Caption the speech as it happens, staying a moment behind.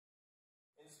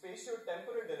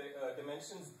spatio-temporal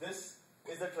dimensions, this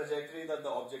is the trajectory that the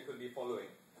object will be following.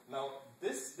 Now,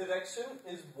 this direction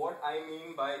is what I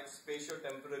mean by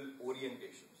spatio-temporal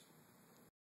orientations.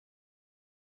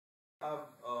 I have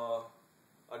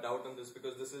a doubt on this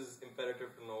because this is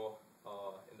imperative to know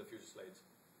in the future slides.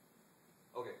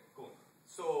 Okay, cool.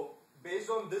 So, based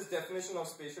on this definition of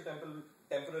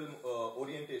spatio-temporal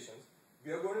orientations,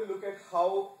 we are going to look at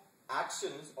how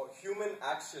actions or human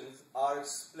actions are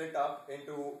split up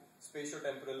into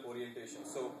spatio-temporal orientation.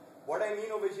 So, what I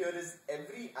mean over here is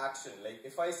every action, like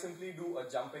if I simply do a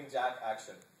jumping jack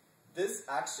action, this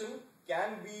action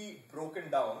can be broken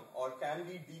down or can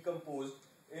be decomposed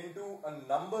into a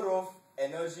number of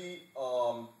energy,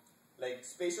 like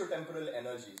spatio-temporal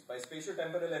energies. By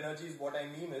spatio-temporal energies, what I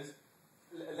mean is,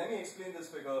 let me explain this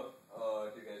figure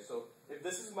to you guys. So, if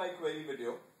this is my query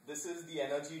video, this is the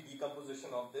energy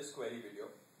decomposition of this query video.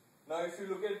 Now, if you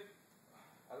look at,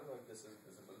 I don't know if this is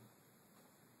visible.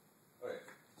 Alright,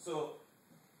 so,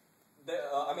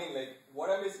 I mean, like, what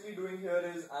I'm basically doing here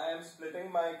is I am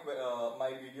splitting my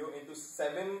my video into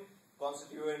 7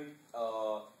 constituent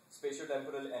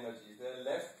spatio-temporal energies. They are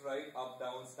left, right, up,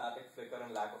 down, static, flicker,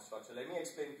 and lack of structure. Let me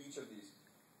explain each of these.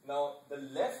 Now, the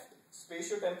left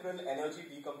spatio-temporal energy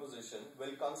decomposition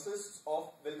will consist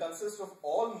of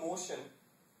all motion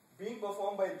being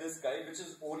performed by this guy, which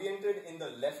is oriented in the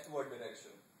leftward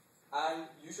direction. And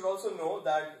you should also know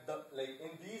that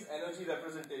in these energy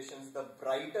representations, the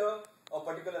brighter a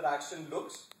particular action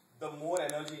looks, the more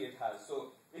energy it has.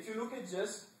 So if you look at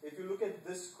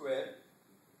this square,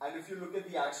 and if you look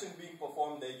at the action being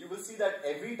performed there, you will see that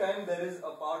every time when there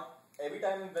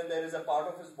is a part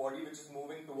of his body which is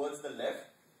moving towards the left,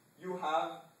 you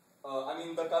have,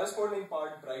 the corresponding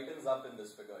part brightens up in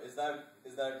this figure. Is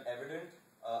that evident?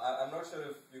 I'm not sure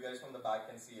if you guys from the back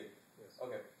can see it. Yes.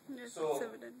 Okay. Yes, so it's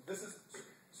evident. this is,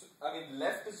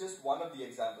 left is just one of the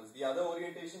examples. The other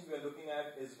orientations we are looking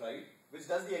at is right, which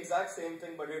does the exact same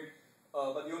thing, but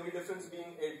the only difference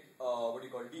being it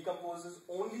decomposes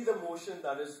only the motion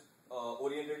that is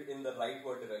oriented in the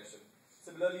rightward direction.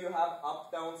 Similarly, you have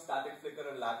up, down, static, flicker,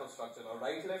 and lack of structure. Now,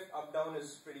 right, left, up, down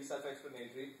is pretty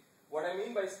self-explanatory. What I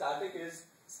mean by static is,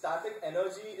 static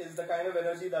energy is the kind of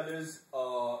energy that is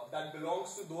that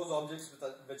belongs to those objects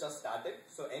which are static.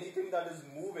 So anything that is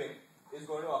moving is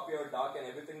going to appear dark, and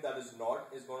everything that is not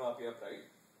is going to appear bright.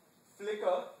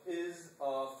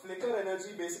 Flicker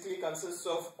energy basically consists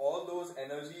of all those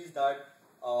energies that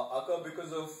occur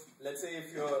because of, let's say,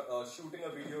 if you're shooting a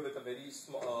video with a very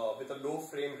small, with a low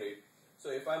frame rate. So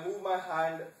if I move my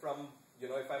hand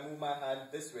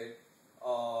this way,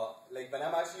 like when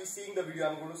I'm actually seeing the video,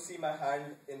 I'm going to see my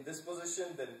hand in this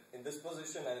position, then in this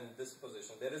position, and in this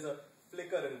position. There is a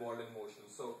flicker involved in motion.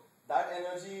 So that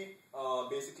energy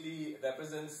basically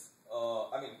represents,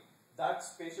 that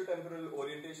spatio-temporal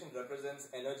orientation represents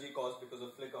energy caused because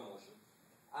of flicker motion.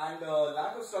 And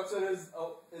lack of structure is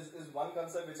one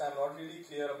concept which I'm not really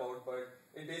clear about, but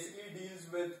it basically deals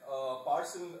with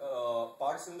parts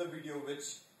in the video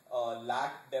which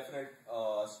lack definite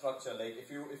structure. Like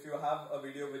if you have a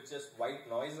video with just white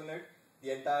noise in it,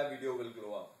 the entire video will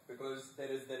glow up because there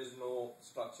is no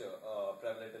structure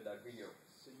prevalent in that video.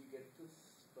 So you get this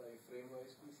by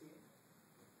frame-wise PCA?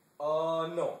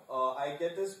 No, I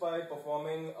get this by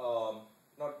performing,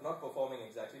 not performing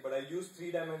exactly, but I use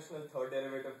 3-dimensional third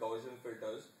derivative Gaussian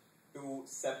filters to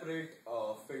separate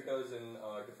filters in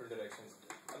different directions.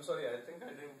 I'm sorry, I think I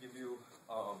didn't give you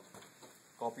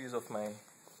copies of my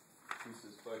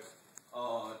thesis, but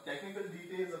technical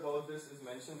details about this is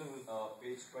mentioned in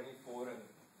page 24 and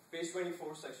page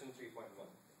 24, section 3.1.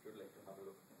 If you'd like to have a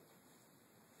look.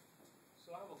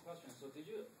 So I have a question. So did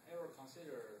you ever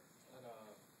consider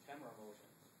camera motion?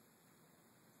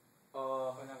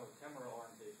 If I have a camera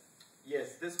orientation.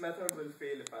 Yes, this method will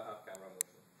fail if I have camera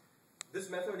motion. This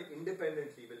method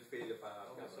independently will fail if I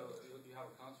have camera motion. So you have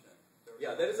a constraint.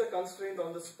 Yeah, there is a constraint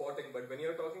on the spotting, but when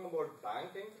you're talking about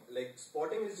banking, like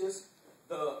spotting is just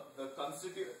the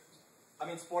constitute.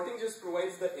 Spotting just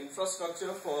provides the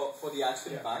infrastructure for the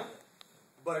action bank,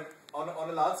 but on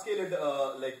a large scale,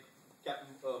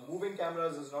 moving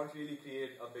cameras does not really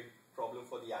create a big problem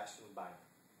for the action bank.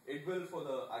 It will for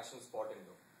the action spotting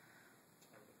though.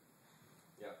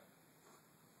 Yeah.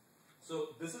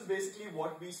 So this is basically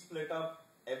what we split up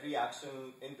every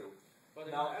action into. But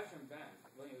in the action bank,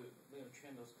 when you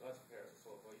train those classifiers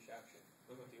for each action,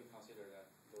 do you consider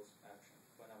those actions?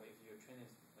 For example, if you're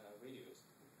training videos,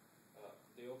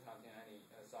 they will contain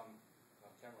some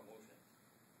camera motion.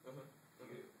 Do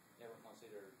you ever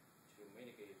consider to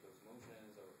mitigate those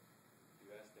motions, or do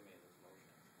you estimate those motions?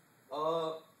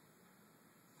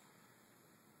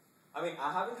 I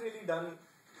haven't really done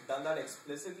done that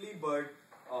explicitly, but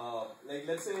like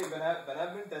let's say when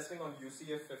I've been testing on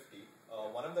UCF 50,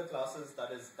 one of the classes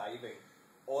that is diving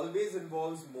always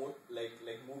involves more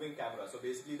like moving camera. So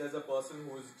basically, there's a person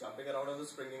who's jumping around on the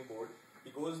springing board.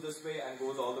 He goes this way and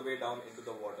goes all the way down into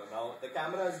the water. Now the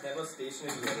camera is never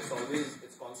stationary here.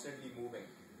 It's constantly moving.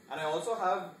 And I also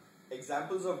have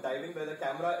examples of diving where the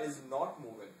camera is not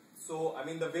moving. So I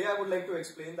mean, the way I would like to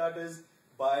explain that is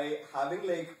by having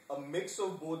like a mix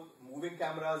of both moving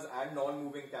cameras and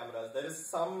non-moving cameras. There is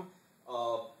some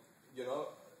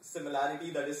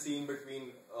similarity that is seen between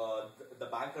the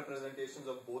bank representations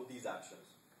of both these actions.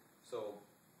 So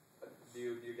do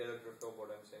you get a drift of what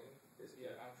I'm saying? Basically?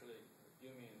 Yeah, actually, you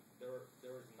mean there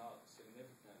is not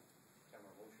significant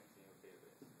camera motion in your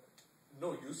database? Right? No,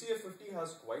 UCF 50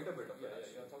 has quite a bit of it.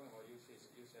 Yeah, you're talking about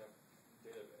UCF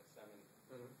database. I mean,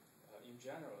 in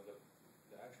general,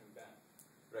 the action bank.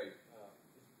 Right.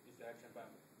 Is the action bank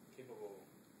capable of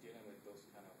dealing with those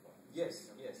kind of?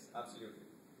 Yes, absolutely.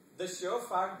 The sheer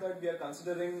fact that we are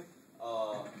considering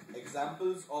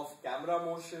examples of camera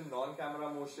motion,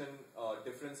 non-camera motion,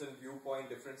 difference in viewpoint,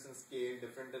 difference in scale,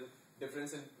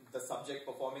 difference in the subject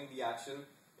performing the action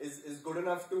is good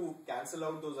enough to cancel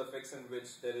out those effects in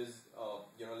which there is,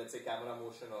 let's say camera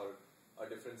motion or a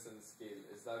difference in scale.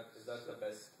 Is that the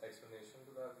best explanation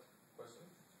to that question?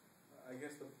 I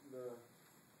guess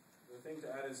the thing to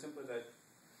add is simply that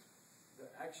the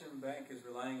action bank is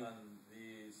relying on the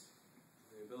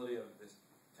ability of this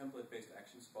template-based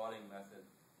action spotting method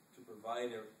to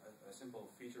provide a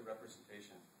simple feature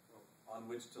representation on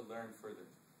which to learn further.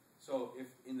 So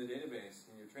if in the database,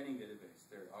 in your training database,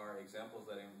 there are examples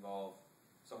that involve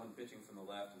someone pitching from the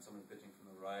left and someone pitching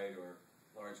from the right, or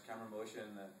large camera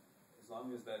motion, that as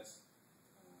long as that's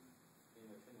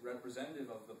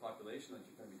representative of the population that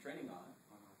you're going to be training on,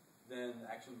 then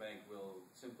Action Bank will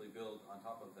simply build on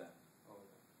top of that.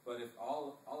 But if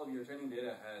all of your training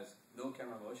data has no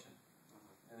camera motion,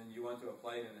 and then you want to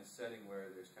apply it in a setting where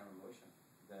there's camera motion,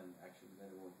 then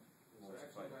it won't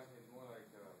Action Bank is more like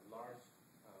a large,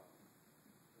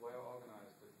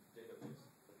 well-organized database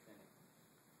for training,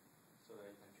 so that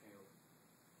you can train.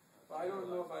 Well, I don't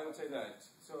know if I would say that.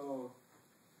 So,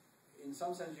 in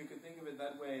some sense, you could think of it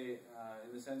that way,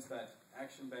 in the sense that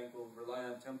Action Bank will rely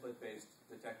on template-based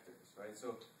detectors, right?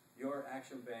 So, your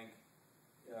Action Bank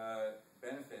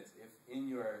benefits if in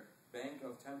your bank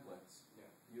of templates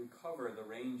you cover the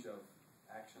range of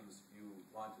actions you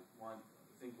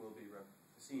think will be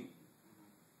seen.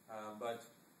 But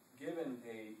given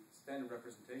a standard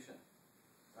representation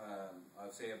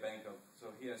of, say, a bank of,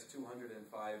 so he has 205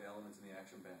 elements in the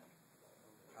action bank,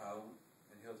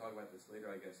 and he'll talk about this later,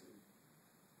 I guess,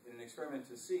 in an experiment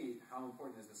to see how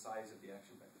important is the size of the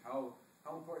action bank. How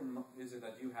important is it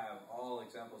that you have all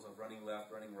examples of running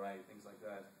left, running right, things like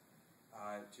that,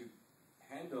 to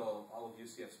handle all of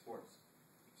UCF sports.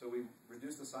 So we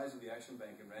reduce the size of the action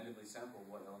bank and randomly sample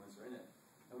what elements are in it.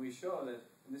 And we show that,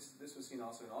 and this was seen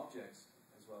also in objects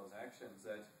as well as actions,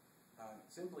 that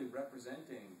simply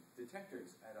representing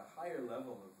detectors at a higher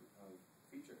level of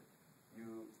feature,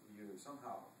 you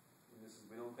somehow, and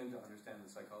we don't claim to understand the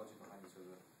psychology behind this or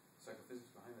the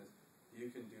psychophysics behind this, you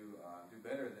can do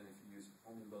better than if you use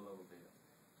only low-level data.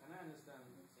 And I understand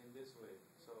in this way.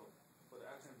 So for the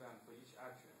action bank, for each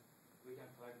action, we can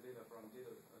collect data from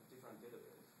different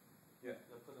databases. Yeah.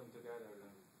 Then put them together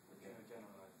and train a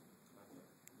generalized method.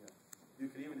 Yeah.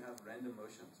 You could even have random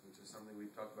motions, which is something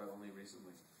we've talked about only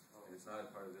recently. And it's not a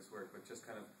part of this work, but just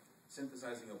kind of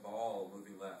synthesizing a ball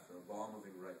moving left or a ball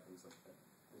moving right, things like that.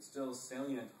 It's still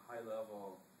salient,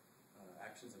 high-level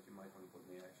actions that you might want to put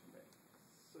in the action bank.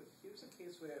 So here's a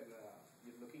case where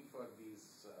you're looking for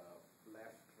these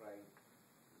left, right,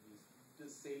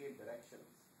 these salient directions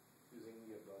using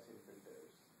your Gaussian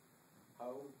filters.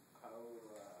 How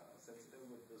sensitive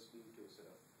would this be to sort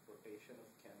of rotation of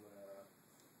camera?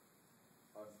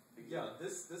 Yeah,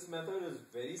 this method is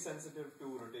very sensitive to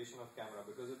rotation of camera,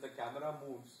 because if the camera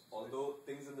moves, although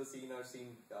things in the scene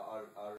are